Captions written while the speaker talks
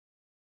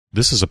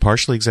This is a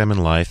Partially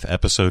Examined Life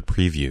episode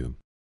preview.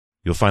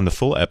 You'll find the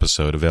full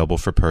episode available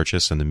for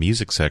purchase in the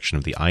music section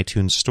of the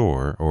iTunes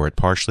Store or at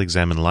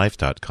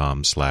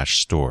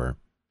partiallyexaminedlife.com/store.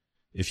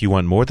 If you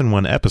want more than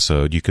one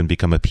episode, you can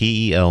become a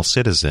PEL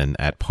citizen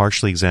at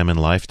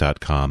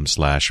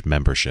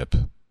partiallyexaminedlife.com/membership.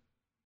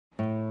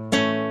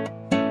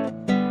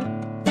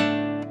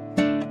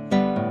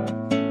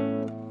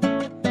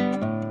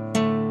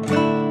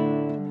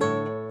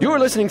 You're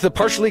listening to The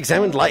Partially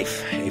Examined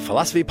Life, a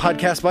philosophy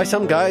podcast by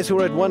some guys who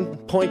were at one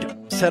point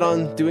set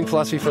on doing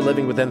philosophy for a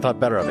living but then thought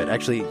better of it.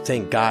 Actually,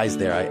 saying guys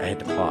there, I had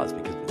to pause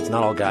because it's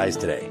not all guys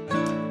today.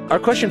 Our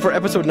question for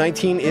episode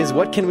 19 is,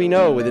 what can we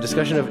know, with a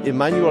discussion of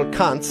Immanuel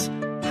Kant's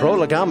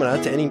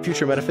Prolegomena to Ending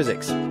Future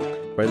Metaphysics.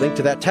 For a link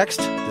to that text,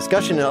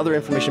 discussion, and other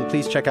information,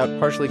 please check out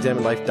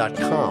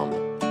partiallyexaminedlife.com.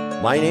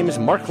 My name is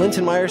Mark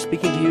Linsenmeyer,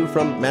 speaking to you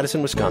from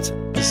Madison,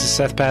 Wisconsin. This is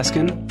Seth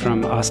Baskin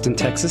from Austin,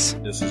 Texas.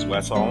 This is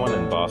Wes Alwyn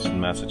in Boston,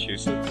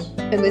 Massachusetts.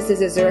 And this is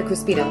Azzurra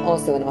Crispino,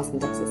 also in Austin,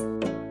 Texas.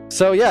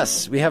 So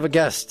yes, we have a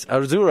guest.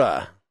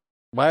 Azzurra,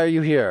 why are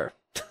you here?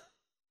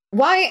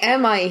 Why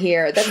am I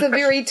here? That's a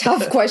very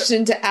tough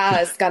question to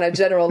ask on a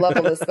general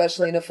level,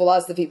 especially in a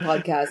philosophy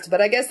podcast.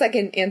 But I guess I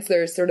can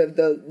answer sort of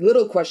the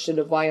little question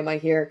of why am I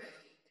here,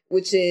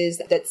 which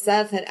is that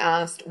Seth had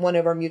asked one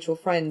of our mutual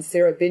friends,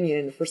 Sarah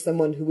Binion, for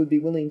someone who would be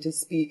willing to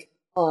speak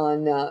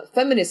on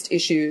feminist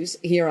issues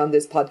here on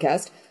this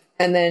podcast.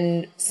 And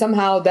then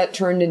somehow that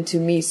turned into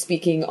me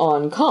speaking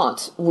on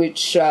Kant,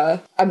 which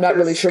I'm not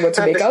really sure what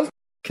to make of.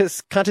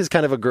 Because Kant is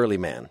kind of a girly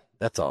man.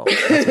 That's all.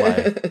 That's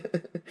why.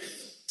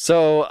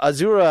 So,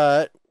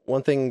 Azzurra,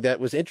 one thing that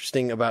was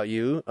interesting about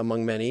you,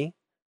 among many,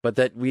 but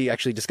that we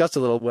actually discussed a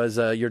little, was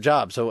your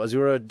job. So,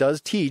 Azzurra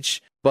does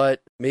teach,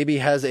 but maybe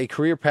has a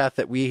career path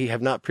that we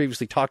have not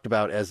previously talked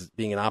about as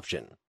being an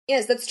option.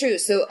 Yes, that's true.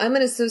 So I'm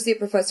an associate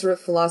professor of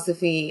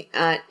philosophy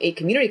at a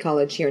community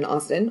college here in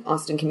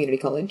Austin Community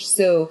College.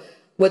 So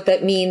what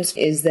that means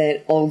is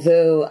that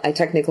although I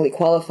technically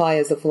qualify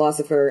as a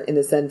philosopher in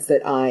the sense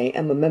that I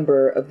am a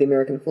member of the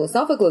American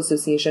Philosophical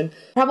Association,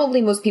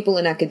 probably most people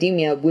in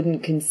academia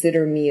wouldn't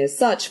consider me as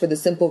such, for the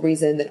simple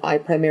reason that I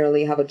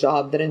primarily have a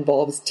job that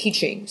involves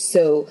teaching.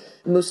 So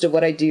most of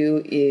what I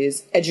do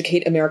is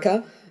educate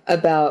America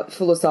about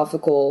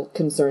philosophical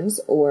concerns,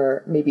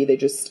 or maybe they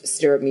just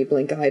stare at me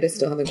blank-eyed. I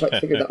still haven't quite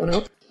figured that one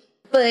out.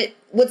 But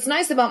what's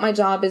nice about my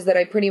job is that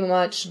I pretty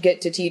much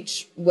get to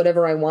teach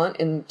whatever I want,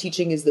 and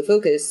teaching is the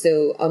focus.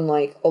 So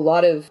unlike a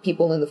lot of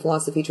people in the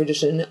philosophy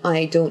tradition,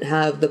 I don't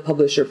have the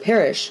publish or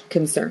perish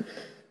concern.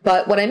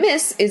 But what I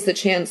miss is the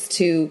chance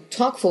to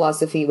talk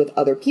philosophy with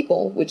other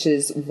people, which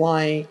is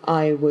why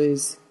I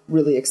was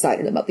really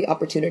excited about the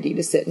opportunity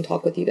to sit and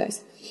talk with you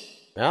guys.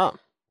 Yeah,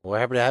 we're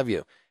happy to have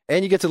you.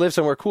 And you get to live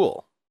somewhere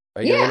cool,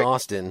 right? You're in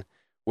Austin.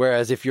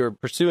 Whereas if you're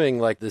pursuing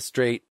like the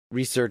straight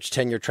research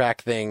tenure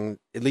track thing,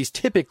 at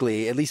least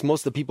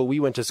most of the people we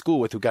went to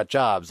school with who got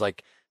jobs,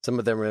 like some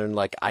of them are in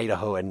like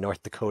Idaho and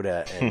North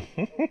Dakota and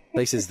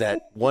places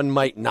that one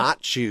might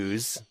not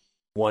choose.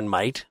 One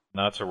might.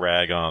 Not to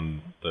rag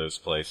on those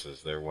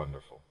places. They're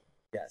wonderful.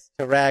 Yes,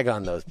 to rag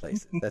on those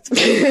places. That's cool.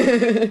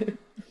 It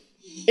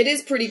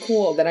is pretty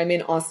cool that I'm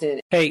in Austin.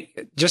 Hey,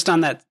 just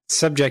on that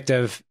subject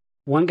of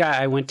one guy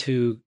I went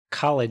to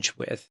college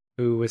with,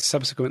 who was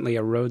subsequently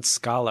a Rhodes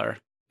Scholar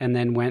and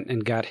then went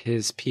and got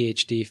his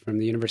PhD from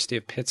the University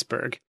of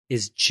Pittsburgh,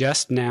 is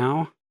just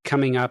now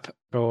coming up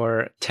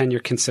for tenure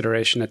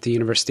consideration at the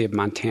University of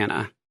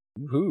Montana.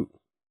 Woohoo.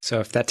 So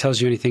if that tells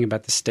you anything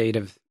about the state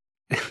of...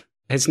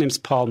 His name's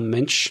Paul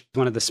Minch,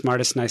 one of the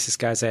smartest, nicest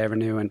guys I ever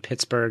knew, and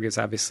Pittsburgh is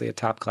obviously a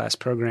top-class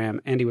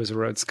program, and he was a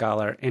Rhodes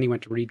Scholar, and he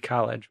went to Reed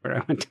College, where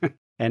I went to,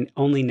 and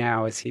only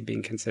now is he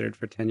being considered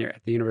for tenure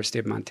at the University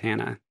of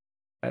Montana.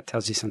 That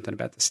tells you something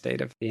about the state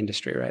of the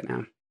industry right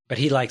now. But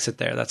he likes it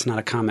there. That's not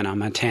a comment on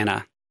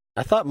Montana.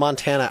 I thought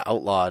Montana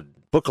outlawed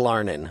book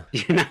learning.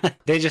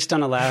 They just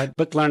don't allow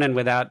book learning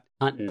without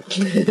hunting.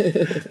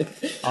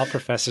 All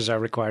professors are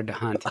required to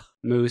hunt.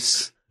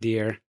 Moose,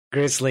 deer,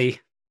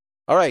 grizzly.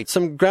 All right,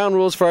 some ground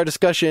rules for our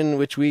discussion,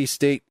 which we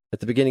state at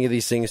the beginning of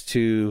these things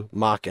to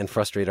mock and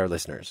frustrate our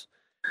listeners.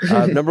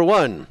 Number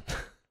one,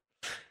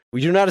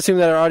 we do not assume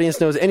that our audience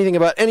knows anything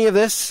about any of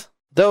this,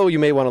 though you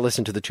may want to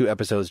listen to the 2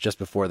 episodes just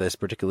before this,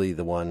 particularly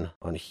the one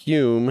on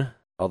Hume,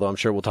 although I'm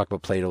sure we'll talk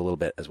about Plato a little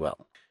bit as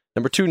well.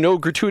 Number 2, no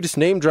gratuitous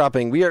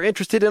name-dropping. We are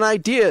interested in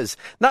ideas,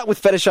 not with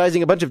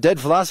fetishizing a bunch of dead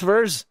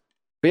philosophers.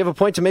 If we have a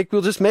point to make,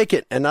 we'll just make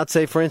it, and not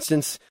say, for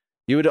instance,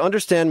 you would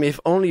understand me if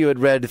only you had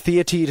read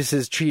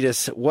Theaetetus'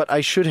 treatise, What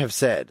I Should Have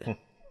Said.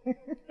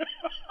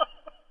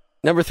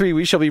 Number 3,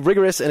 we shall be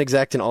rigorous and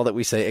exact in all that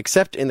we say,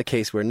 except in the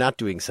case we're not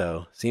doing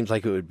so. Seems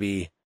like it would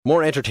be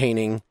more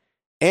entertaining.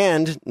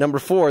 And number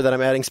 4, that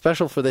I'm adding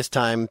special for this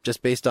time,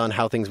 just based on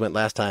how things went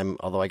last time,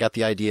 although I got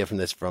the idea from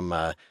this from,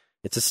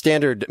 it's a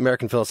standard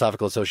American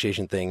Philosophical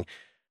Association thing.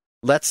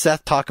 Let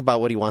Seth talk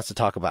about what he wants to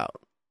talk about.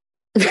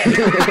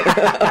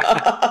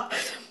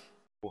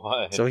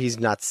 What? So he's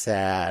not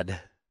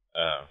sad.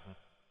 Oh.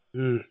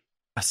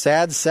 A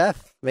sad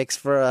Seth makes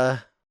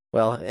for,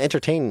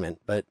 entertainment,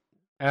 but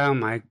Oh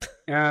my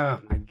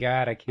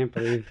God! I can't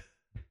believe.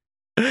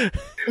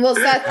 Well,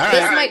 Seth,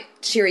 this might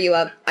cheer you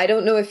up. I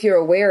don't know if you're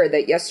aware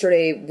that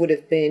yesterday would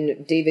have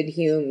been David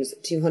Hume's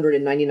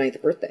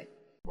 299th birthday.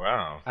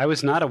 Wow. I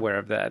was not aware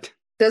of that.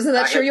 Doesn't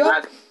that cheer you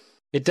up?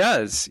 It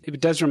does. It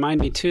does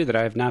remind me, too, that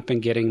I have not been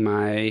getting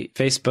my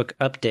Facebook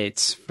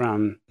updates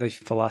from the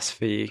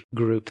philosophy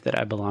group that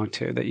I belong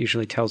to that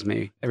usually tells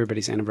me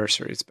everybody's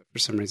anniversaries, but for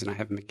some reason I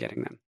haven't been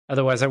getting them.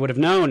 Otherwise, I would have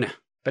known.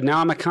 But now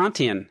I'm a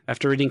Kantian.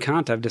 After reading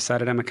Kant, I've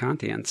decided I'm a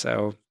Kantian.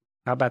 So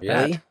how about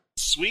Really? that?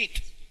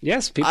 Sweet.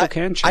 Yes, people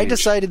can change. I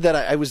decided that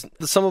I was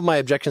some of my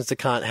objections to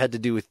Kant had to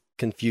do with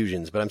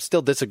confusions, but I'm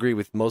still disagree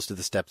with most of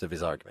the steps of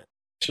his argument.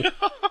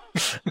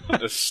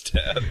 The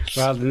steps.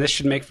 Well, then this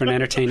should make for an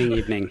entertaining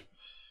evening.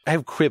 I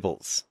have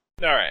quibbles.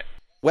 All right.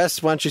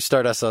 Wes, why don't you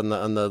start us on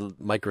the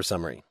micro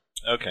summary?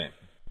 Okay.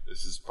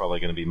 This is probably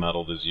going to be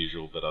muddled as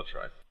usual, but I'll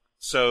try.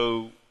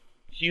 So,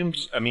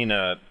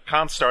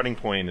 Kant's starting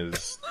point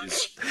is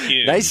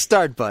Hume. Nice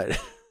start, bud.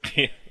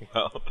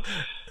 Well,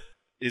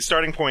 his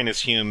starting point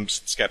is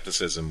Hume's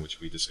skepticism, which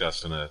we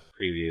discussed in a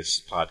previous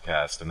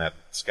podcast, and that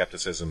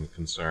skepticism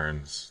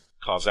concerns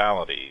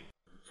causality.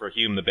 For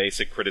Hume, the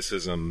basic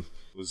criticism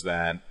was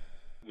that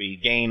we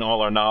gain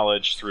all our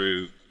knowledge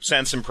through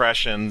sense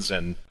impressions,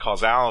 and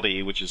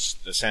causality, which is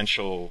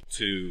essential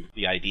to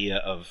the idea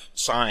of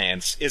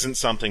science, isn't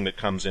something that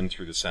comes in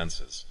through the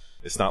senses.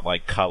 It's not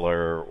like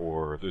color,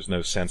 or there's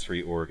no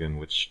sensory organ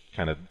which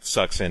kind of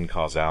sucks in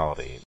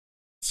causality.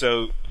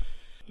 So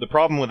the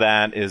problem with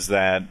that is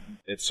that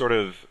it sort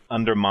of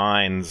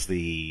undermines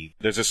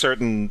there's a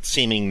certain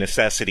seeming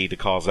necessity to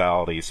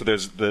causality. So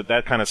there's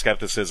that kind of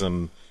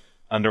skepticism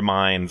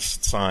undermines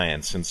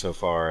science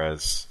insofar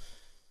as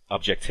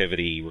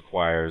objectivity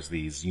requires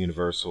these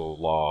universal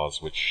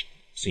laws which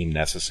seem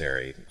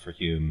necessary. For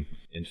Hume,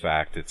 in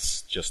fact,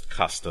 it's just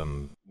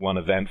custom. One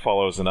event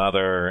follows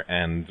another,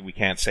 and we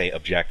can't say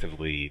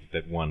objectively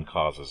that one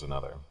causes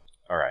another.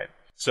 All right.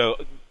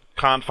 So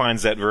Kant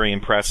finds that very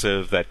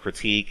impressive, that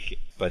critique,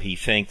 but he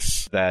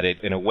thinks that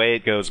in a way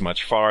it goes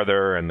much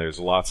farther, and there's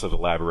lots of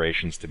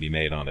elaborations to be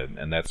made on it,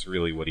 and that's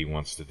really what he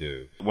wants to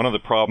do. One of the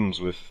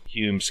problems with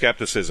Hume's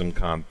skepticism,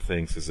 Kant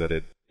thinks, is that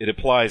it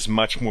applies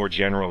much more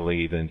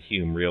generally than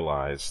Hume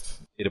realized.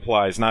 It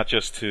applies not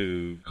just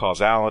to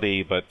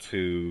causality, but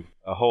to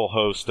a whole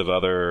host of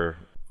other,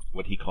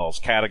 what he calls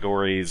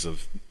categories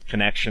of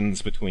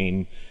connections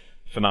between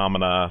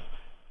phenomena,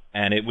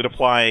 and it would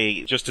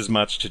apply just as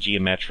much to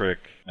geometric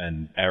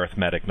and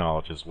arithmetic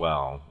knowledge as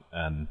well.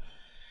 And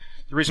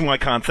the reason why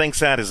Kant thinks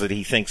that is that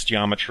he thinks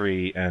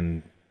geometry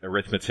and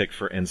arithmetic,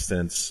 for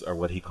instance, are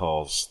what he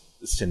calls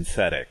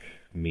synthetic,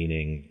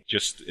 meaning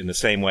just in the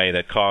same way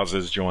that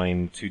causes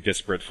join two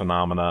disparate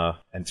phenomena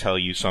and tell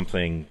you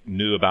something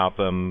new about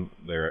them,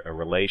 they're a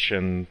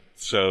relation,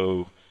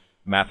 so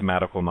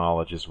mathematical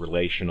knowledge is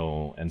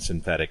relational and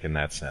synthetic in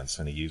that sense.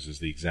 And he uses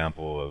the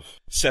example of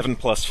 7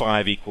 plus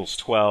 5 equals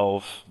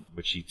 12,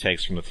 which he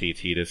takes from the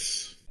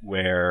Theaetetus,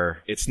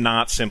 where it's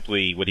not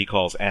simply what he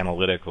calls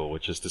analytical,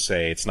 which is to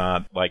say it's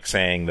not like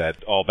saying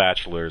that all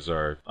bachelors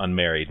are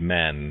unmarried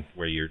men,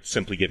 where you're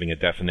simply giving a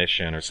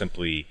definition or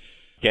simply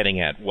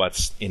getting at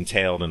what's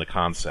entailed in a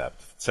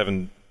concept.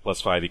 7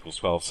 plus 5 equals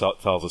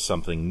 12 tells us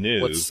something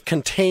new. What's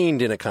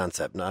contained in a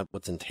concept, not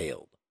what's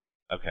entailed.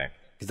 Okay.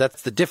 Because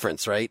that's the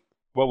difference, right?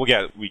 Well,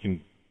 we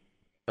can...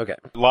 Okay.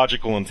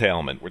 Logical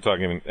entailment. We're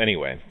talking...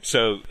 Anyway,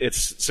 so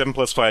it's 7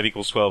 plus 5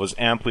 equals 12 is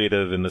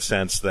ampliative in the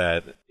sense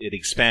that it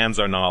expands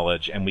our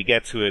knowledge, and we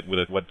get to it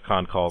with what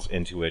Kant calls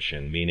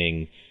intuition,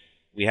 meaning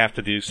we have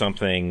to do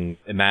something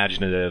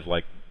imaginative,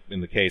 like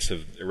in the case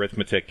of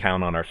arithmetic,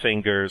 count on our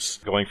fingers.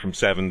 Going from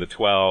 7 to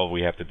 12,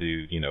 we have to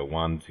do,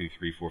 1, 2,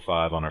 3, 4,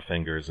 5 on our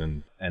fingers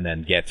and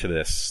then get to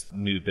this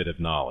new bit of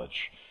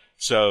knowledge.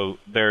 So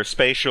there are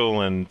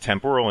spatial and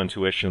temporal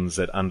intuitions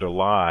that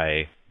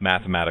underlie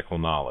mathematical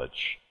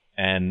knowledge.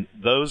 And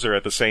those are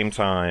at the same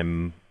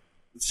time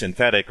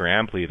synthetic or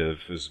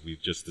ampliative, as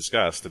we've just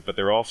discussed, but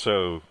they're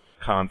also,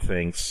 Kant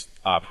thinks,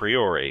 a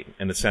priori,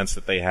 in the sense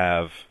that they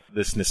have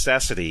this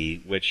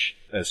necessity, which,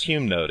 as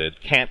Hume noted,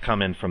 can't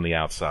come in from the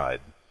outside.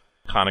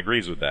 Kant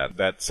agrees with that.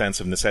 That sense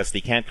of necessity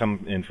can't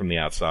come in from the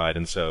outside,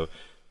 and so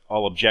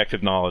all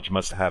objective knowledge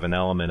must have an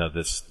element of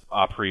this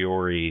a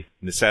priori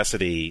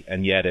necessity,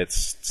 and yet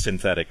it's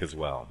synthetic as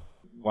well.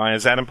 Why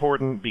is that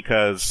important?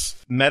 Because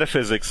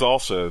metaphysics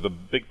also, the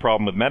big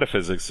problem with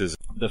metaphysics is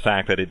the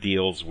fact that it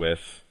deals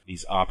with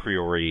these a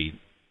priori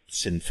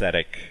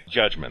synthetic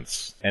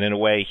judgments. And in a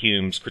way,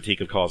 Hume's critique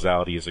of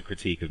causality is a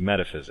critique of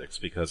metaphysics,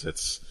 because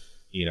it's,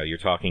 you're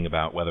talking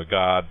about whether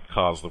God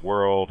caused the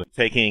world.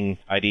 Taking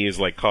ideas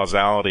like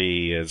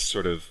causality as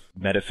sort of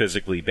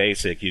metaphysically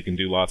basic, you can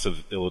do lots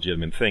of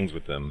illegitimate things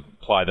with them.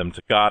 Apply them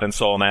to God and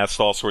soul and ask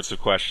all sorts of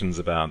questions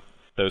about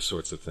those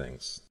sorts of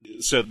things.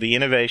 So the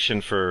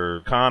innovation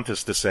for Kant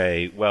is to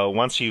say, well,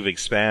 once you've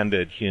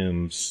expanded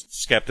Hume's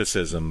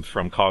skepticism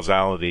from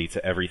causality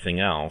to everything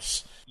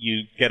else,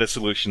 you get a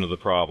solution to the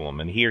problem.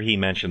 And here he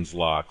mentions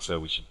Locke, so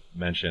we should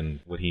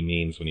mention what he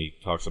means when he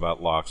talks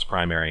about Locke's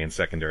primary and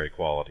secondary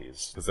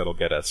qualities, because that'll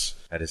get us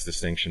at his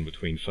distinction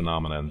between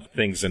phenomena and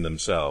things in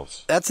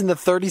themselves. That's in the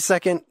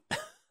 30-second...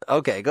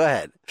 Okay, go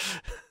ahead.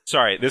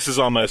 Sorry, this is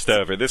almost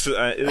over. This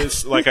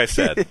is like I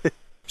said.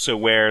 So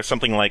where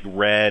something like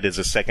red is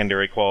a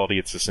secondary quality,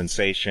 it's a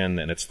sensation,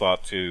 and it's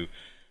thought to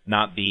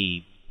not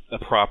be a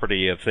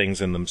property of things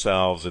in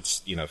themselves.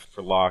 It's,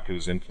 for Locke,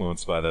 who's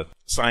influenced by the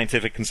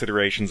scientific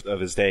considerations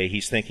of his day,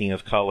 he's thinking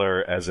of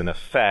color as an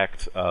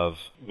effect of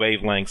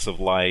wavelengths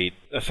of light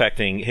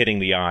hitting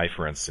the eye,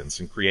 for instance,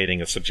 and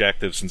creating a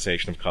subjective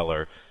sensation of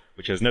color,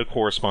 which has no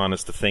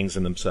correspondence to things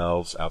in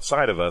themselves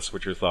outside of us,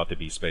 which are thought to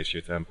be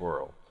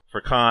spatiotemporal.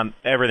 For Kant,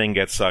 everything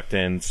gets sucked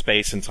in.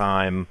 Space and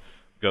time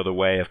go the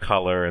way of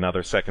color and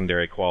other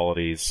secondary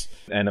qualities.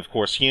 And of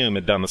course, Hume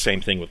had done the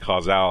same thing with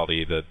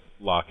causality that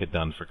Locke had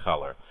done for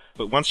color.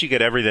 But once you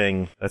get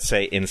everything, let's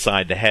say,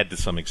 inside the head to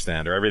some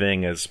extent, or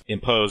everything is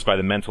imposed by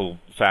the mental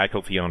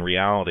faculty on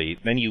reality,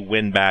 then you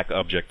win back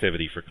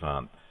objectivity for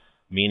Kant,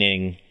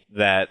 meaning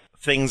that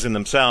things in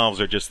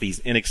themselves are just these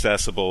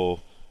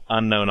inaccessible,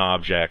 unknown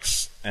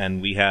objects,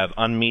 and we have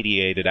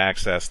unmediated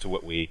access to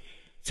what we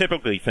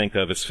typically think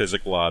of as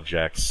physical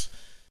objects.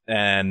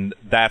 And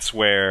that's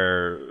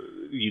where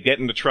you get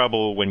into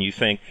trouble when you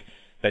think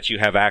that you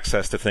have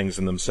access to things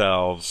in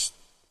themselves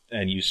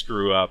and you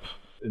screw up,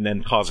 and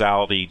then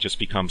causality just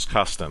becomes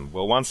custom.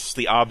 Well, once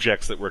the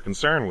objects that we're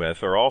concerned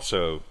with are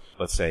also,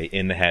 let's say,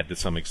 in the head to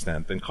some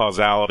extent, then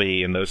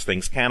causality and those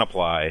things can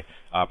apply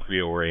a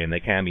priori, and they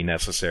can be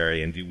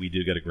necessary, and we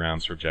do get a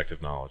grounds for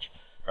objective knowledge.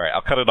 All right,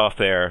 I'll cut it off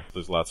there.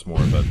 There's lots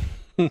more, but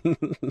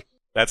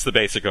that's the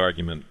basic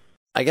argument.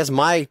 I guess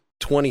my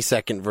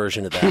 20-second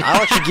version of that.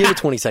 I'll actually give a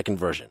 20-second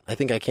version. I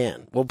think I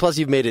can. Well, plus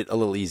you've made it a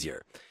little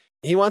easier.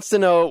 He wants to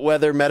know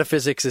whether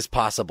metaphysics is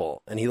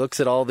possible, and he looks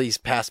at all these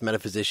past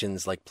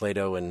metaphysicians like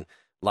Plato and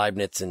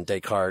Leibniz and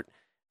Descartes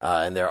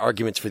and their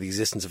arguments for the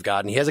existence of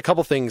God, and he has a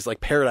couple things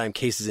like paradigm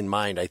cases in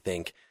mind, I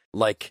think,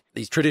 like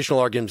these traditional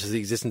arguments for the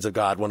existence of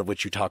God, one of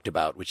which you talked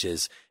about, which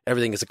is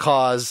everything is a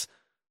cause,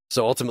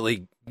 so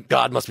ultimately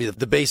God must be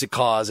the basic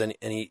cause, and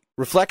he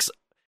reflects,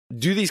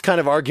 do these kind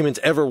of arguments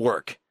ever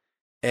work?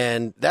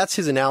 And that's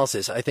his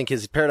analysis. I think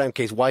his paradigm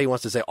case, why he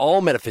wants to say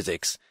all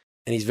metaphysics,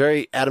 and he's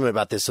very adamant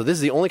about this. So this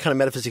is the only kind of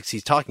metaphysics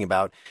he's talking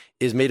about,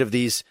 is made of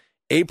these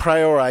a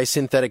priori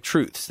synthetic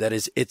truths. That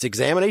is, it's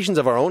examinations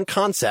of our own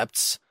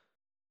concepts,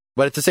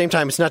 but at the same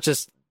time, it's not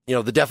just,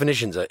 the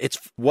definitions.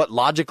 It's what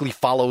logically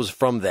follows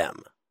from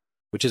them,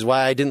 which is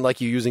why I didn't like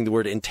you using the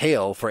word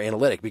entail for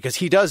analytic, because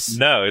he does.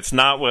 No, it's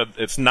not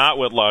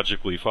what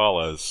logically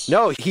follows.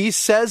 No, he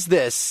says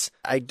this.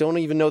 I don't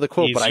even know the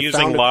quote, but I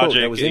found a quote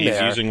that was in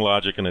there. He's using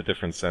logic in a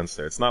different sense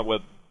there. It's not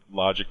what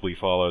logically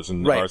follows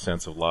in our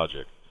sense of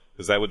logic,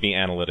 because that would be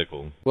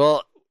analytical.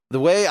 Well, the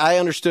way I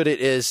understood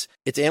it is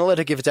it's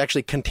analytic if it's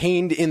actually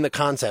contained in the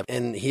concept.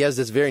 And he has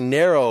this very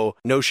narrow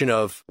notion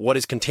of what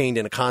is contained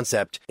in a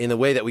concept in the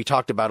way that we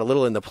talked about a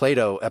little in the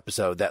Plato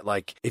episode, that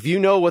like, if you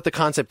know what the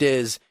concept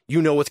is,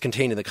 you know what's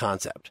contained in the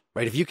concept,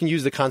 right? If you can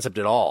use the concept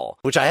at all,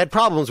 which I had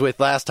problems with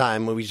last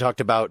time when we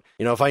talked about,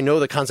 if I know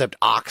the concept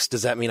ox,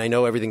 does that mean I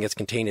know everything that's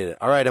contained in it?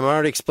 All right, I'm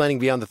already explaining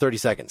beyond the 30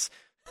 seconds.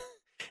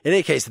 In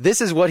any case,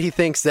 this is what he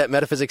thinks that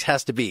metaphysics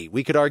has to be.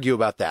 We could argue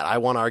about that. I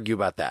want to argue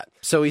about that.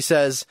 So he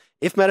says,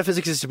 if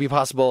metaphysics is to be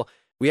possible,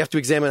 we have to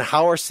examine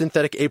how are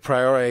synthetic a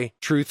priori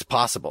truths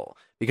possible,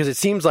 because it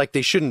seems like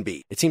they shouldn't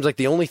be. It seems like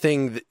the only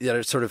thing that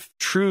is sort of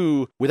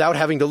true without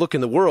having to look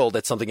in the world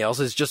at something else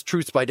is just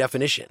truths by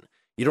definition.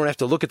 You don't have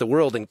to look at the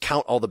world and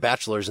count all the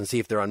bachelors and see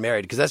if they're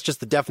unmarried, because that's just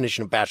the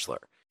definition of bachelor.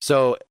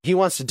 So he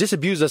wants to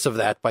disabuse us of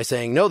that by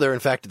saying, no, there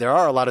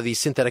are a lot of these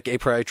synthetic a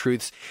priori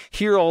truths.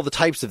 Here are all the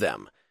types of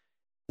them.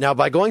 Now,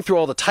 by going through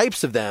all the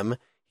types of them,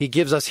 he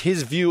gives us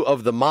his view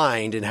of the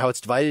mind and how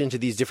it's divided into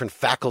these different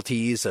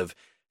faculties of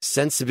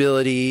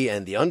sensibility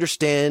and the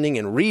understanding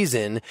and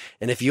reason.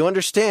 And if you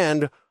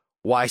understand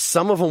why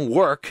some of them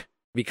work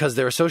because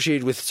they're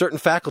associated with certain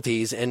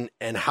faculties, and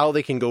how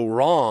they can go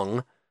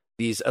wrong,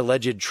 these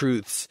alleged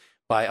truths,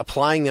 by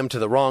applying them to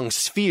the wrong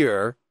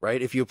sphere,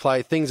 right? If you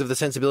apply things of the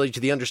sensibility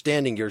to the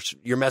understanding,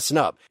 you're messing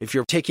up. If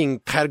you're taking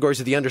categories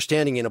of the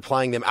understanding and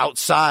applying them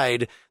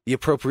outside the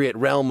appropriate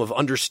realm of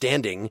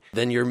understanding,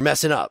 then you're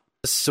messing up.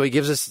 So he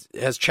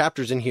has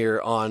chapters in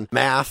here on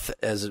math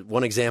as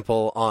one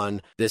example,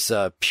 on this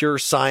pure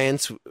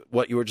science,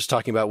 what you were just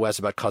talking about, Wes,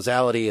 about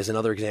causality as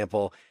another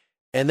example,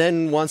 and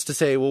then wants to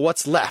say, well,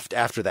 what's left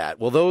after that?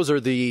 Well, those are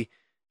the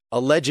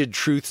alleged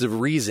truths of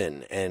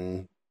reason,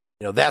 and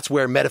that's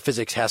where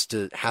metaphysics has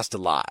to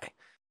lie.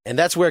 And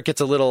that's where it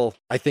gets a little,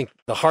 I think,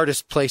 the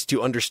hardest place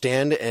to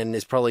understand, and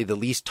is probably the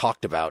least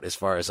talked about as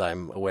far as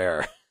I'm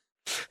aware.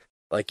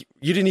 Like,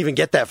 you didn't even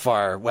get that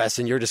far, Wes,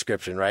 in your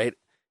description, right?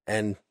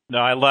 And no,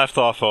 I left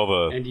off all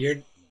the...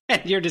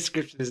 And your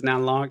description is now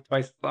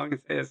twice as long as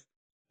his.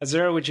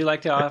 Azzurra, would you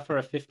like to offer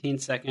a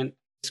 15-second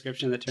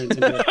description that turns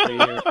into a 3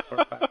 or 4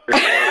 or 5.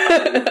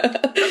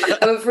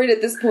 I'm afraid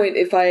at this point,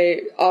 if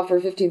I offer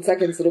 15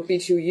 seconds, it'll be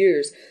 2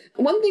 years.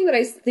 One thing that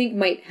I think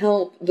might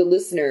help the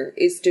listener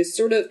is to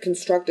sort of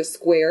construct a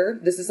square.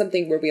 This is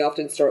something where we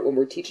often start when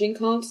we're teaching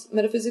Kant's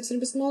metaphysics and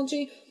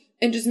epistemology.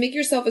 And just make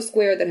yourself a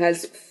square that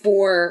has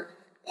 4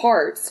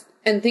 parts.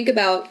 And think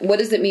about, what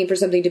does it mean for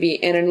something to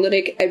be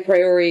analytic a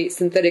priori,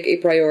 synthetic a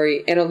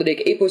priori,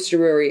 analytic a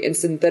posteriori, and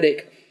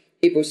synthetic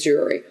a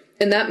posteriori.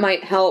 And that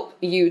might help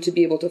you to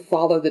be able to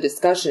follow the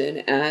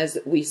discussion as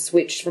we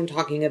switch from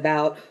talking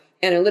about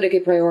analytic a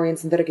priori and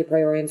synthetic a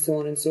priori and so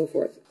on and so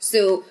forth.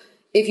 So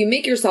if you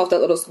make yourself that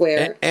little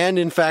square... And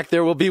in fact,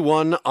 there will be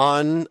one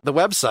on the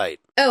website.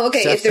 Oh,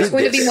 okay. Seth if there's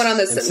going to be one on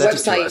the sent it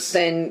to website, us.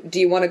 then do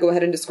you want to go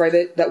ahead and describe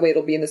it? That way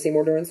it'll be in the same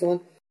order and so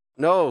on?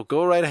 No,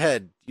 go right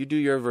ahead. You do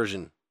your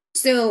version.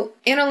 So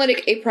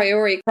analytic a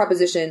priori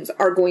propositions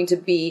are going to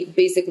be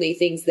basically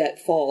things that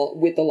fall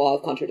with the law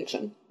of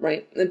contradiction,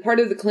 right? And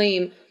part of the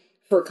claim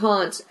for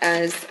Kant,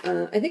 as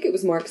I think it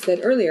was Mark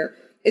said earlier,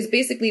 is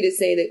basically to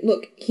say that,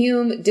 look,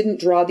 Hume didn't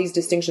draw these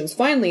distinctions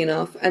finely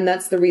enough, and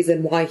that's the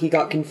reason why he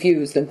got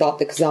confused and thought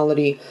that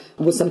causality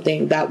was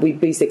something that we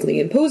basically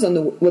impose on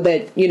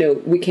that,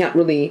 we can't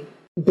really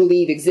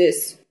believe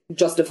exists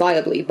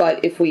justifiably,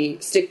 but if we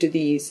stick to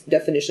these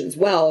definitions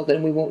well,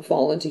 then we won't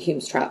fall into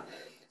Hume's trap.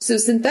 So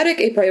synthetic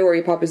a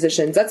priori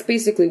propositions, that's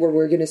basically where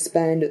we're going to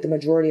spend the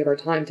majority of our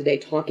time today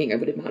talking, I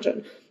would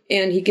imagine.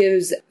 And he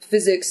gives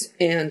physics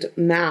and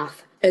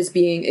math as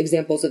being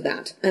examples of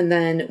that. And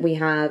then we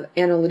have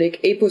analytic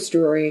a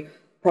posteriori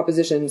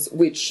propositions,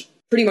 which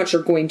pretty much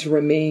are going to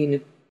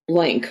remain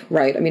blank,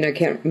 right? I mean, I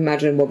can't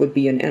imagine what would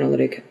be an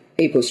analytic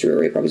a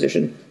posteriori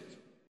proposition.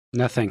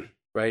 Nothing.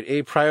 Right.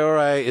 A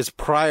priori is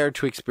prior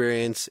to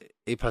experience.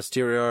 A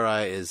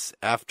posteriori is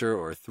after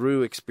or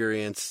through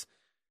experience.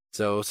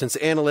 So since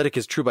analytic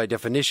is true by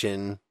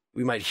definition,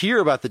 we might hear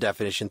about the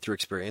definition through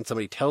experience.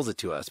 Somebody tells it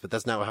to us, but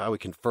that's not how we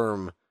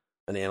confirm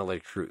an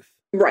analytic truth.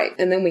 Right.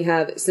 And then we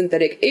have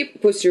synthetic a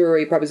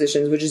posteriori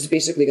propositions, which is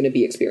basically going to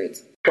be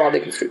experience,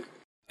 broadly construed.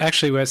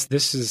 Actually, Wes,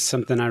 this is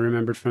something I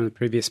remembered from the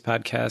previous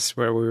podcast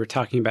where we were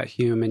talking about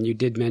Hume, and you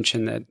did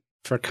mention that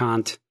for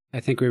Kant, I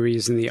think we were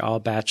using the all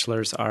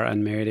bachelors are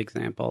unmarried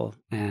example,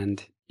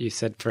 and you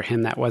said for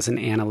him that was an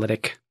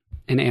analytic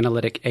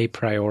a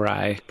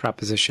priori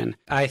proposition.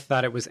 I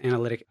thought it was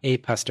analytic a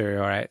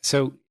posteriori.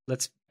 So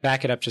let's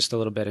back it up just a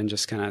little bit and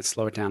just kind of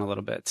slow it down a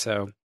little bit.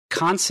 So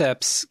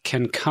concepts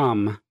can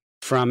come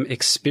from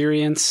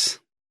experience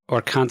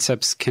or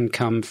concepts can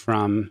come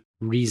from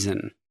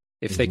reason.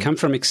 If they come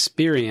from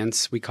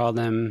experience, we call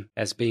them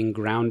as being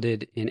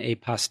grounded in a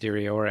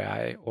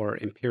posteriori or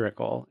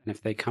empirical. And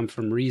if they come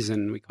from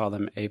reason, we call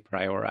them a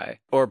priori.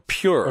 Or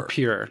pure. Or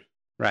pure,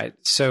 right.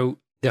 So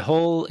the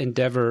whole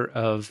endeavor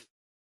of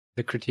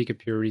the critique of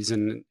pure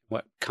reason,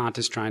 what Kant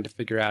is trying to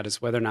figure out is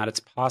whether or not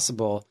it's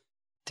possible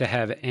to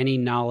have any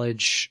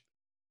knowledge,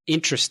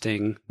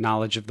 interesting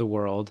knowledge of the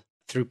world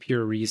through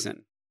pure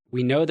reason.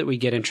 We know that we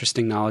get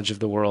interesting knowledge of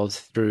the world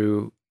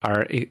through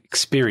our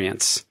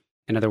experience.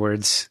 In other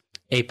words,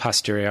 a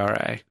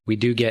posteriori. We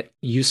do get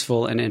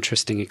useful and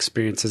interesting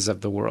experiences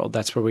of the world.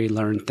 That's where we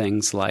learn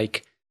things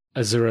like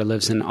Azzurra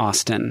lives in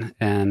Austin,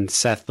 and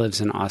Seth lives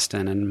in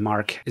Austin, and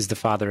Mark is the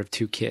father of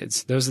 2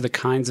 kids. Those are the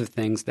kinds of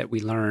things that we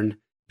learn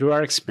through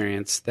our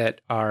experience that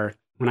are,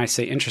 when I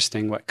say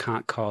interesting, what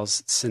Kant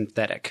calls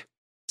synthetic.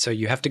 So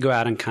you have to go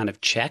out and kind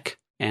of check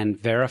and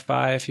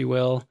verify, if you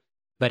will,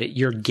 but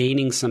you're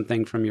gaining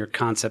something from your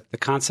concept. The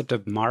concept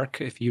of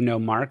Mark, if you know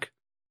Mark,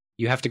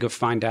 you have to go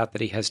find out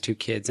that he has 2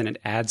 kids, and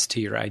it adds to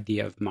your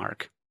idea of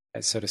Mark,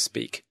 so to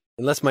speak.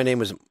 Unless my name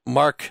was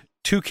Mark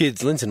 2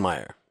 Kids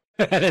Linsenmeyer.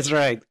 That's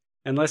right.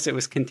 Unless it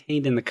was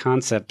contained in the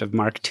concept of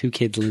Mark 2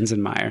 Kids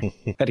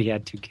Linsenmeyer, that he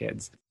had 2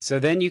 kids. So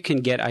then you can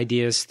get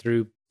ideas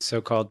through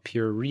so-called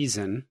pure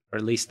reason, or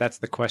at least that's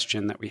the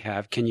question that we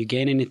have. Can you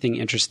gain anything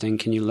interesting?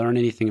 Can you learn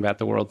anything about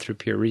the world through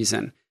pure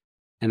reason?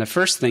 And the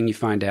first thing you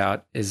find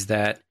out is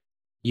that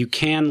you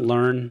can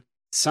learn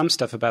some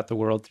stuff about the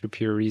world through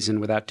pure reason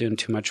without doing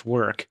too much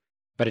work,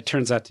 but it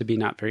turns out to be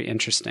not very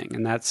interesting.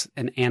 And that's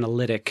an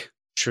analytic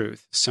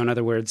truth. So in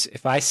other words,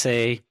 if I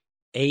say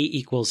A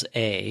equals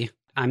A,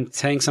 I'm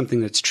saying something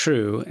that's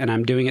true, and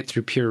I'm doing it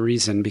through pure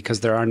reason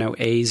because there are no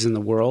A's in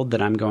the world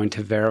that I'm going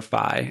to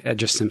verify. I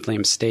just simply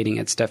am stating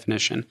its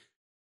definition.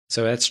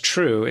 So that's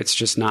true. It's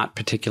just not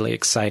particularly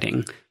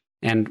exciting.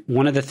 And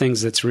one of the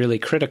things that's really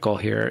critical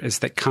here is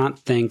that Kant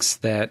thinks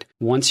that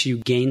once you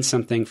gain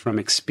something from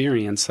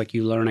experience, like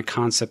you learn a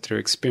concept through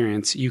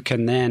experience, you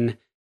can then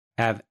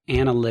have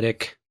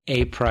analytic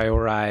a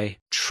priori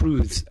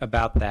truths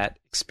about that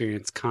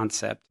experience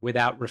concept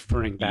without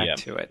referring back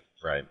to it.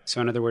 Right. So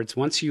in other words,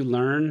 once you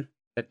learn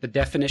that the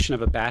definition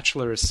of a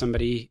bachelor is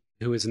somebody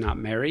who is not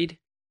married,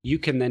 you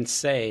can then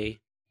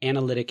say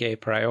analytic a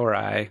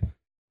priori,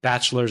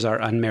 bachelors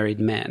are unmarried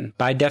men.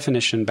 By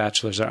definition,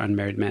 bachelors are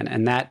unmarried men.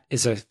 And that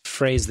is a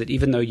phrase that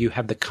even though you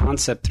have the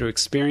concept through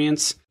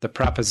experience, the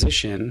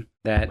proposition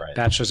that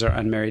bachelors are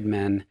unmarried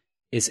men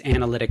is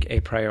analytic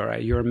a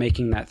priori. You're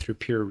making that through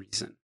pure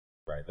reason.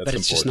 Right. That's but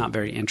it's just not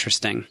very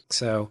interesting.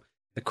 So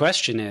the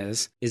question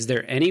is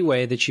there any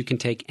way that you can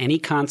take any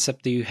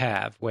concept that you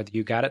have, whether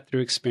you got it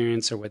through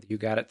experience or whether you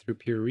got it through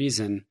pure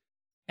reason,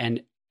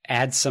 and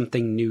add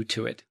something new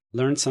to it,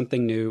 learn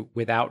something new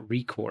without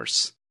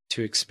recourse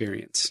to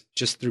experience,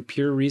 just through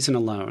pure reason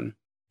alone?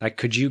 Like,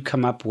 could you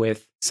come up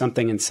with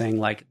something and saying,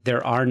 like,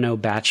 there are no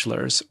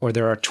bachelors, or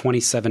there are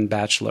 27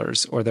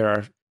 bachelors, or there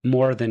are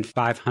more than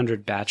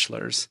 500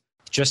 bachelors,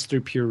 just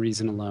through pure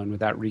reason alone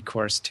without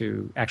recourse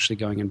to actually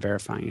going and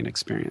verifying an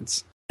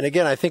experience? And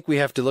again, I think we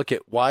have to look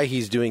at why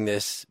he's doing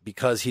this,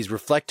 because he's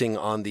reflecting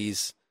on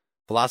these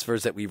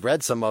philosophers that we've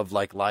read some of,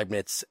 like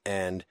Leibniz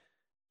and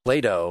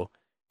Plato,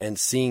 and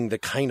seeing the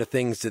kind of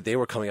things that they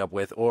were coming up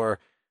with. Or,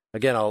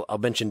 again, I'll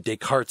mention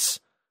Descartes'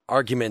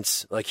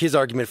 arguments, like his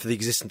argument for the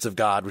existence of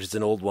God, which is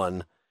an old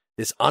one,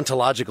 this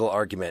ontological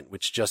argument,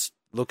 which just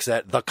looks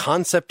at the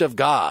concept of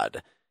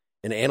God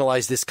and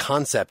analyzes this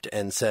concept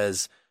and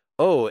says,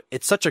 oh,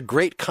 it's such a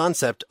great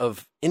concept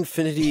of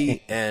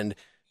infinity, and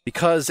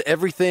because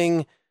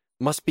everything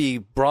must be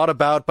brought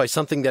about by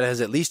something that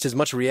has at least as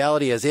much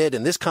reality as it,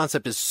 and this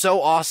concept is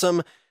so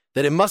awesome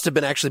that it must have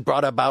been actually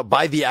brought about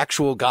by the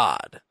actual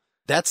God.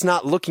 That's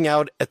not looking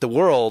out at the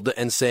world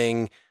and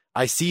saying,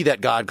 I see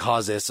that God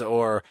caused this,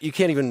 or you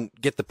can't even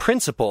get the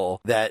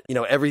principle that,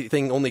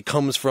 everything only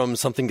comes from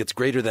something that's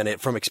greater than it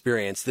from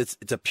experience.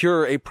 It's a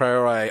pure a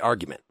priori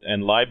argument.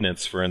 And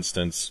Leibniz, for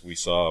instance, we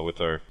saw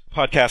with our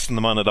podcast on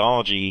the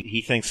monadology,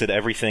 he thinks that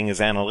everything is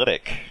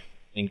analytic,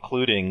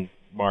 including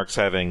Marx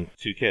having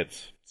 2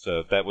 kids.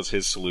 So that was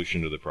his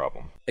solution to the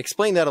problem.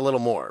 Explain that a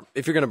little more,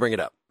 if you're going to bring it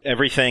up.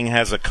 Everything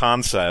has a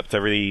concept.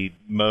 Every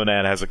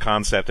monad has a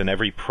concept, and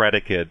every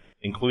predicate,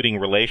 including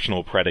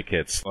relational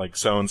predicates, like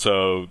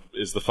so-and-so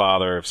is the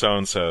father of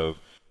so-and-so,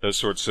 those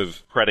sorts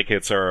of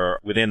predicates are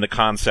within the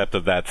concept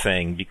of that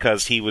thing,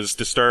 because he was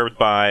disturbed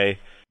by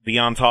the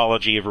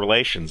ontology of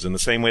relations, in the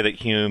same way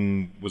that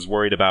Hume was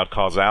worried about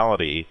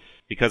causality,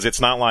 because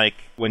it's not like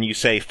when you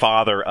say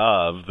father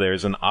of,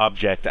 there's an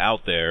object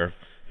out there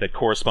that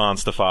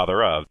corresponds to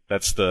father of.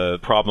 That's the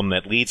problem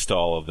that leads to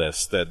all of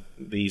this, that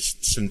these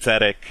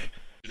synthetic,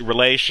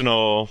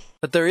 relational...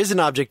 But there is an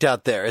object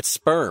out there. It's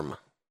sperm.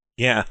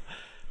 Yeah,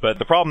 but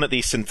the problem that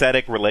these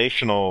synthetic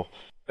relational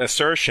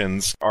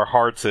assertions are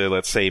hard to,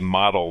 let's say,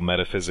 model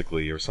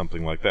metaphysically or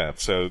something like that.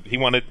 So he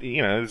wanted,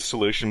 his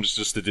solution was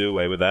just to do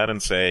away with that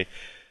and say,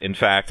 in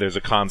fact, there's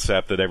a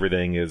concept that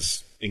everything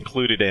is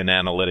included in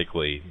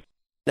analytically.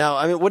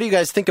 Now, what do you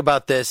guys think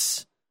about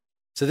this?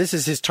 So this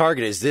is his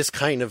target, is this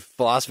kind of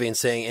philosophy, and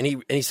saying,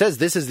 and he says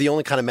this is the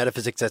only kind of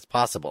metaphysics that's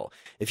possible.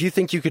 If you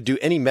think you could do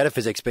any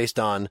metaphysics based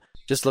on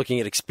just looking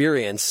at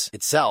experience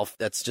itself,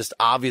 that's just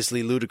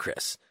obviously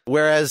ludicrous.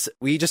 Whereas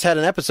we just had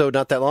an episode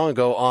not that long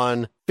ago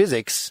on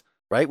physics,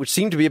 right, which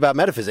seemed to be about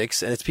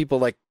metaphysics, and it's people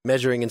like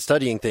measuring and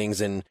studying things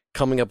and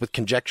coming up with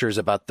conjectures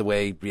about the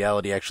way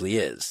reality actually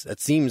is. That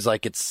seems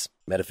like it's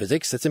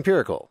metaphysics that's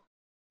empirical.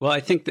 Well, I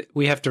think that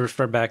we have to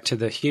refer back to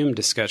the Hume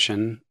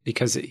discussion,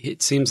 because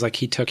it seems like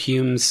he took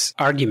Hume's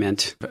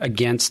argument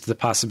against the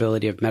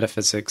possibility of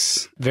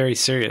metaphysics very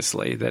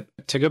seriously. That,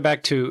 to go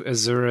back to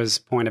Azzurra's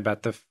point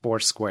about the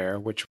foursquare,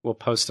 which we'll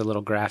post a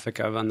little graphic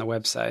of on the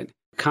website,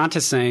 Kant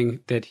is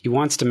saying that he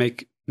wants to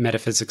make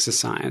metaphysics a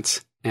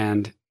science,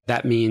 and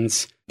that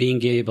means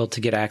being able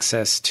to get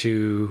access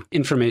to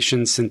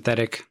information,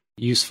 synthetic,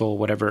 useful,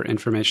 whatever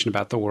information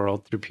about the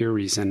world through pure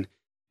reason.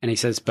 And he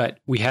says, but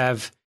we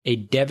have a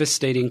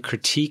devastating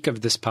critique of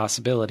this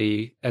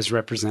possibility as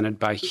represented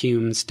by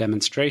Hume's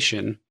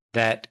demonstration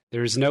that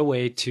there is no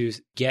way to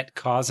get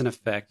cause and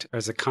effect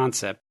as a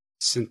concept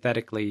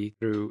synthetically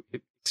through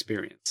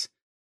experience.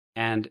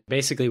 And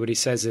basically what he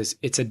says is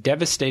it's a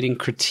devastating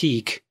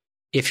critique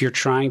if you're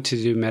trying to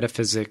do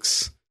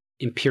metaphysics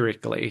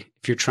empirically,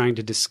 if you're trying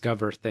to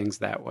discover things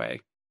that way.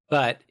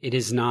 But it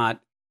is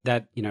not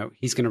that,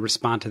 he's going to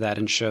respond to that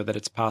and show that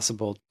it's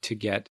possible to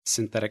get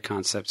synthetic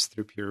concepts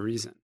through pure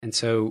reason. And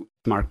so,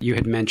 Mark, you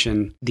had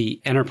mentioned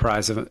the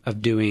enterprise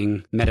of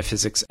doing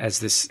metaphysics as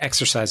this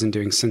exercise in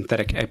doing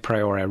synthetic a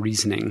priori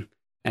reasoning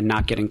and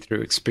not getting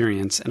through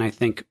experience. And I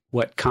think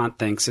what Kant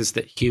thinks is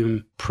that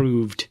Hume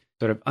proved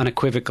sort of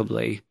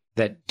unequivocally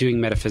that doing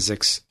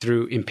metaphysics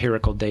through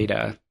empirical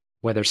data,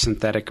 whether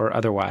synthetic or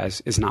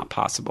otherwise, is not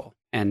possible.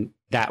 And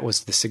that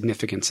was the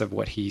significance of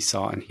what he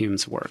saw in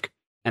Hume's work.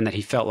 And that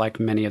he felt like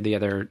many of the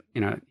other,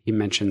 he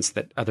mentions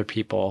that other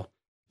people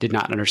did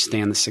not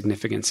understand the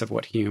significance of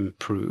what Hume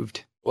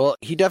proved. Well,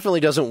 he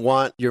definitely doesn't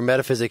want your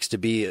metaphysics to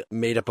be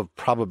made up of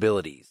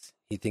probabilities.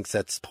 He thinks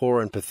that's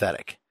poor and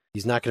pathetic.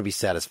 He's not going to be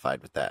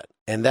satisfied with that.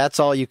 And that's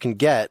all you can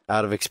get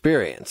out of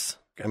experience.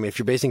 If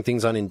you're basing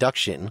things on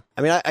induction.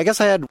 I guess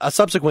I had a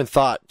subsequent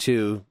thought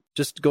to,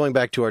 just going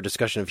back to our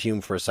discussion of Hume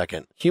for a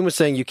second. Hume was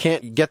saying you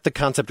can't get the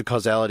concept of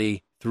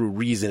causality through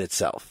reason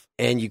itself.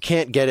 And you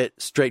can't get it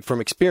straight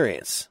from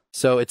experience.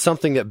 So it's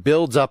something that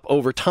builds up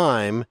over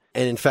time.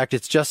 And in fact,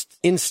 it's just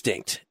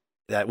instinct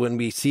that when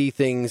we see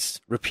things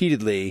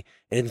repeatedly,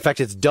 and in fact,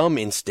 it's dumb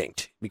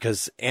instinct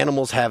because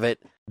animals have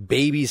it,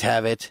 babies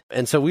have it.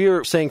 And so we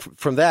were saying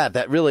from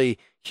that really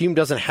Hume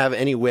doesn't have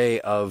any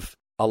way of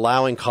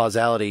allowing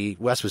causality,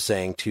 Wes was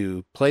saying,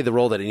 to play the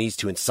role that it needs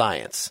to in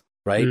science,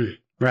 right?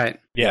 Right.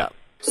 Yeah.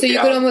 So you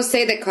could almost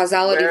say that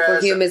causality for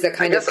Hume is a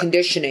kind of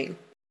conditioning.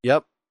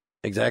 Yep,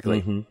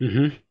 exactly.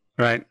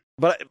 Right.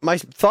 But my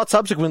thought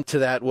subsequent to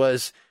that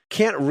was,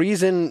 can't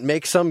reason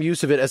make some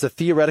use of it as a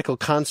theoretical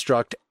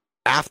construct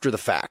after the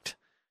fact?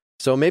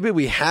 So maybe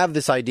we have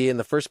this idea in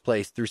the first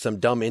place through some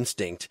dumb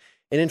instinct.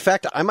 And in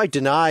fact, I might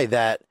deny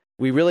that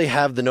we really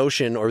have the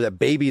notion, or that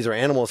babies or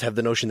animals have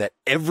the notion that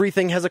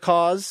everything has a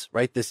cause,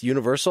 right? This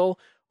universal.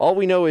 All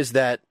we know is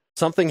that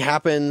something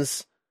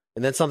happens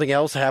and then something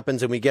else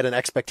happens and we get an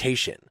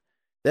expectation.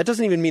 That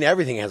doesn't even mean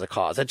everything has a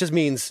cause. That just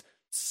means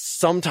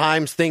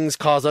sometimes things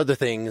cause other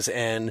things.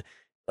 And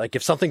like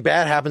if something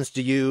bad happens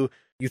to you,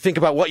 you think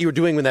about what you were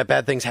doing when that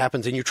bad thing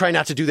happens and you try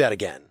not to do that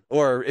again.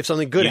 Or if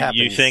something good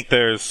happens. You think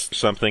there's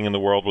something in the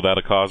world without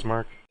a cause,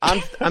 Mark?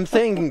 I'm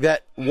thinking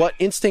that what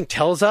instinct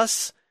tells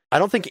us, I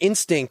don't think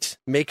instinct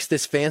makes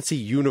this fancy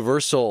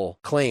universal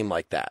claim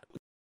like that.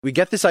 We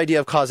get this idea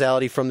of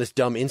causality from this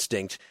dumb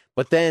instinct,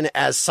 but then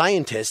as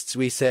scientists,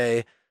 we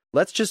say,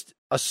 let's just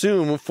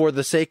assume for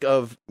the sake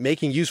of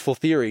making useful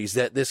theories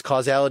that this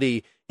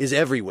causality is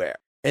everywhere.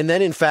 And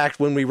then, in fact,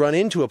 when we run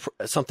into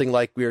something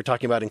like we were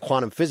talking about in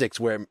quantum physics,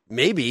 where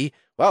maybe,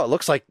 wow, it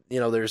looks like,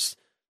 there's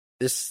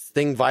this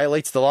thing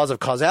violates the laws of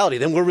causality,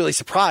 then we're really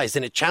surprised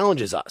and it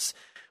challenges us.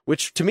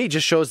 Which to me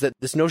just shows that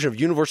this notion of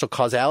universal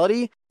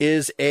causality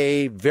is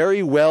a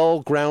very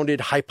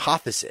well-grounded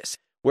hypothesis.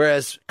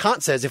 Whereas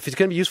Kant says if it's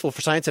going to be useful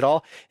for science at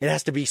all, it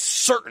has to be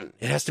certain.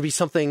 It has to be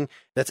something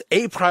that's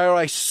a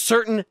priori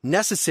certain,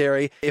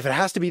 necessary. If it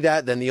has to be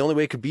that, then the only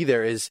way it could be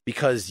there is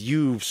because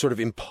you sort of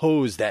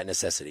impose that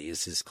necessity,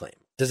 is his claim.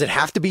 Does it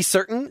have to be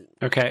certain?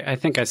 Okay, I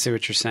think I see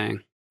what you're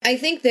saying. I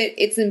think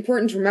that it's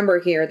important to remember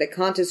here that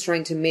Kant is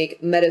trying to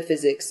make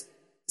metaphysics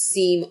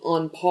seem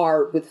on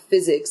par with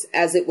physics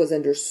as it was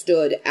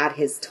understood at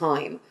his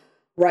time,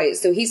 right?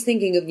 So he's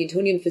thinking of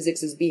Newtonian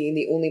physics as being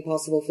the only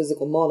possible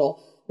physical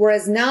model,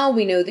 whereas now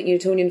we know that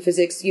Newtonian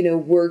physics,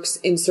 works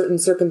in certain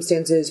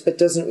circumstances but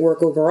doesn't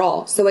work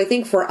overall. So I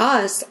think for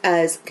us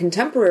as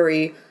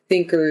contemporary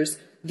thinkers,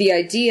 the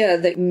idea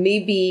that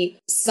maybe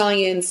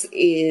science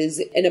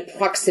is an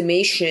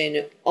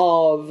approximation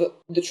of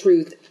the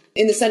truth,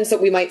 in the sense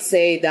that we might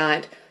say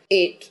that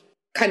it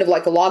kind of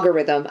like a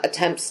logarithm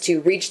attempts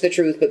to reach the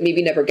truth, but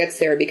maybe never gets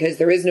there because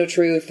there is no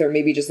truth, or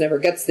maybe just never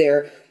gets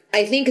there.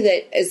 I think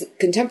that as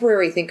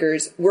contemporary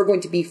thinkers, we're going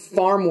to be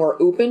far more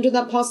open to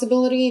that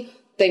possibility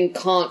than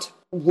Kant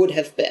would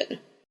have been.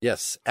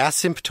 Yes,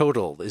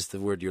 asymptotal is the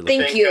word you're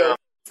looking for. Thank you.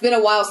 It's been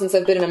a while since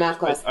I've been in a math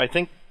class. I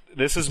think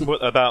this is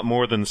about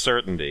more than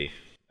certainty.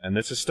 And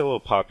this is still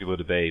a popular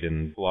debate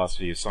in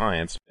philosophy of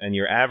science. And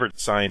your average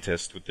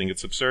scientist would think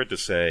it's absurd to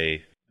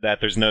say that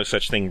there's no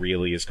such thing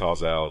really as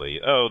causality.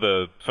 Oh,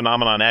 the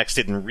phenomenon X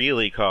didn't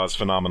really cause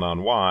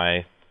phenomenon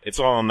Y. It's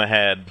all in the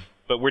head,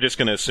 but we're just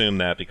going to assume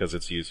that because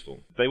it's useful.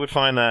 They would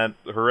find that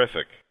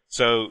horrific.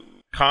 So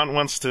Kant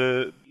wants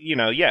to,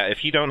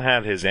 if you don't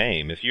have his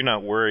aim, if you're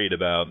not worried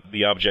about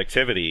the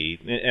objectivity,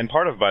 and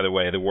part of, by the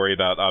way, the worry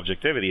about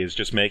objectivity is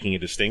just making a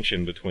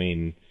distinction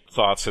between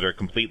thoughts that are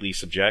completely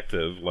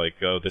subjective, like,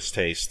 oh, this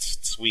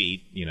tastes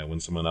sweet, when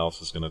someone else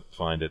is going to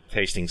find it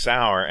tasting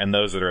sour, and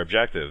those that are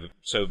objective.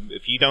 So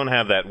if you don't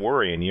have that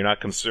worry and you're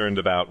not concerned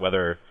about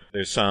whether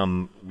there's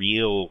some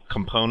real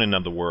component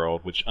of the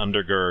world which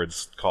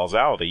undergirds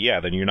causality,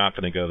 then you're not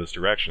going to go this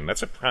direction.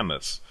 That's a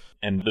premise.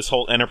 And this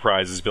whole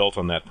enterprise is built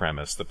on that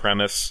premise. The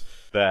premise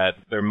that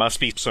there must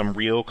be some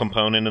real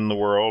component in the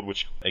world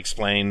which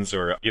explains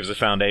or gives a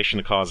foundation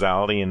to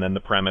causality, and then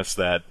the premise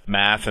that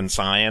math and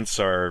science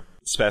are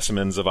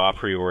specimens of a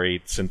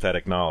priori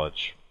synthetic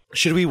knowledge.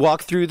 Should we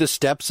walk through the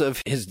steps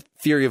of his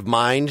theory of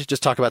mind?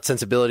 Just talk about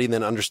sensibility and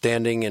then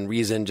understanding and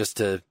reason, just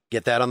to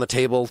get that on the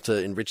table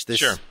to enrich this?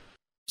 Sure.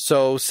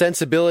 So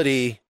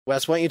sensibility,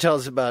 Wes, why don't you tell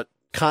us about,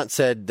 Kant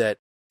said that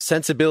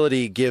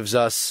sensibility gives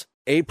us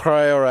a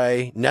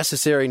priori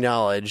necessary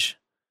knowledge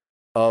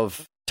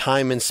of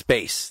time and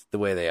space the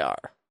way they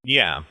are.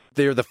 Yeah.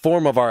 They're the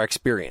form of our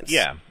experience.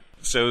 Yeah.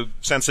 So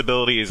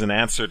sensibility is an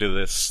answer to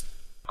this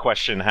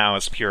question, how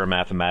is pure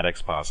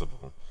mathematics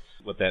possible?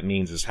 What that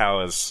means is,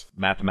 how is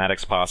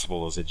mathematics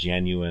possible as a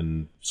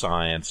genuine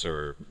science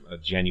or a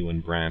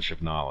genuine branch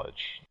of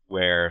knowledge,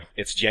 where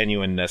its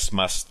genuineness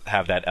must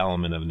have that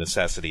element of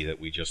necessity that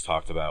we just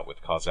talked about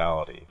with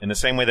causality. In the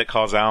same way that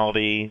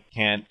causality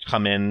can't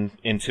come in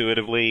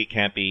intuitively,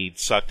 can't be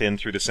sucked in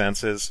through the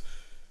senses,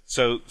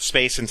 so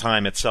space and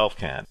time itself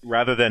can't.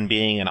 Rather than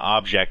being an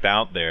object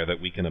out there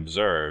that we can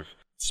observe,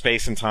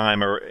 space and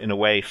time are, in a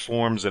way,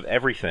 forms of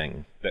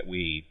everything that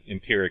we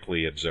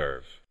empirically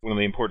observe. One of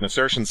the important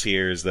assertions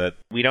here is that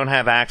we don't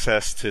have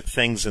access to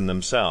things in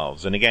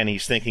themselves. And again,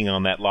 he's thinking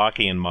on that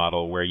Lockean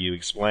model where you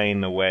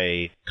explain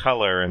away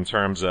color in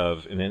terms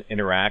of an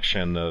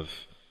interaction of,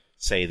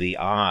 say, the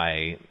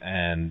eye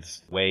and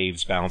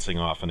waves bouncing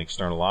off an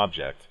external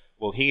object.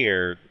 Well,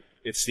 here,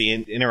 it's the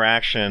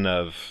interaction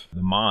of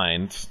the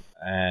mind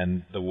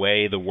and the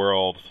way the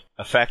world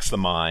affects the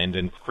mind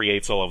and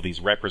creates all of these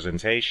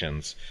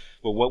representations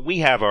But what we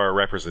have are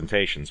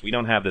representations. We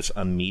don't have this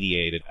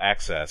unmediated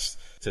access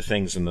to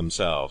things in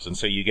themselves. And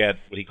so you get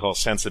what he calls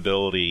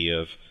sensibility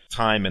of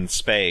time and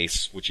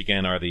space, which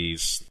again are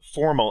these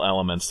formal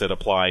elements that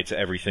apply to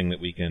everything that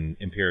we can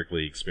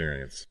empirically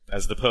experience,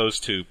 as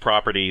opposed to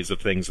properties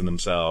of things in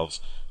themselves,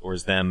 or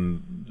as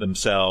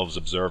themselves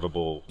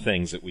observable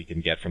things that we can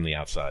get from the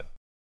outside.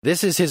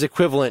 This is his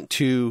equivalent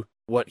to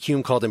what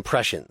Hume called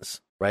impressions,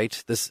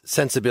 right? This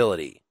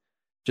sensibility,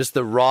 just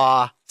the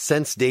raw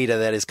sense data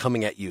that is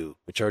coming at you,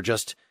 which are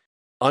just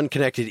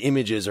unconnected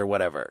images or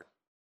whatever.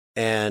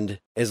 And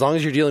as long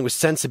as you're dealing with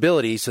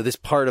sensibility, so this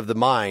part of the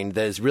mind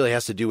that really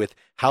has to do with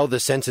how the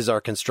senses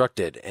are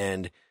constructed,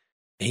 and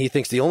he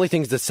thinks the only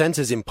things the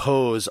senses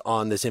impose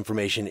on this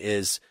information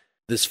is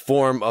this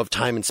form of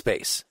time and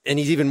space. And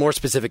he's even more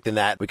specific than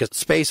that, because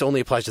space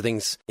only applies to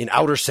things in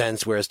outer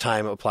sense, whereas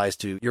time applies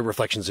to your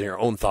reflections and your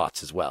own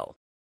thoughts as well.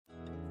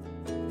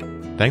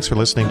 Thanks for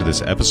listening to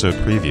this episode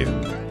preview.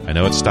 I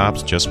know it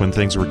stops just when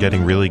things were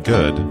getting really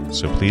good,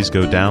 so please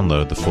go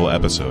download the full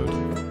episode.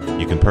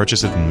 You can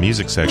purchase it in the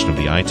music section of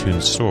the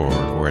iTunes Store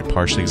or at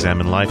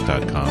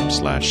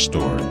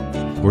partiallyexaminedlife.com/store,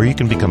 where you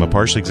can become a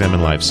Partially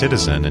Examined Life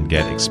citizen and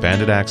get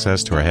expanded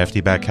access to our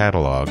hefty back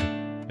catalog,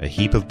 a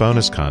heap of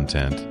bonus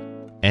content,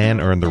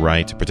 and earn the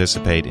right to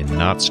participate in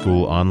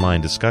not-school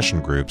online discussion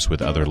groups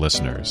with other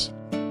listeners.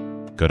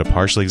 Go to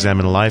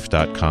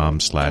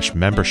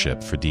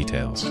partiallyexaminedlife.com/membership for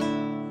details.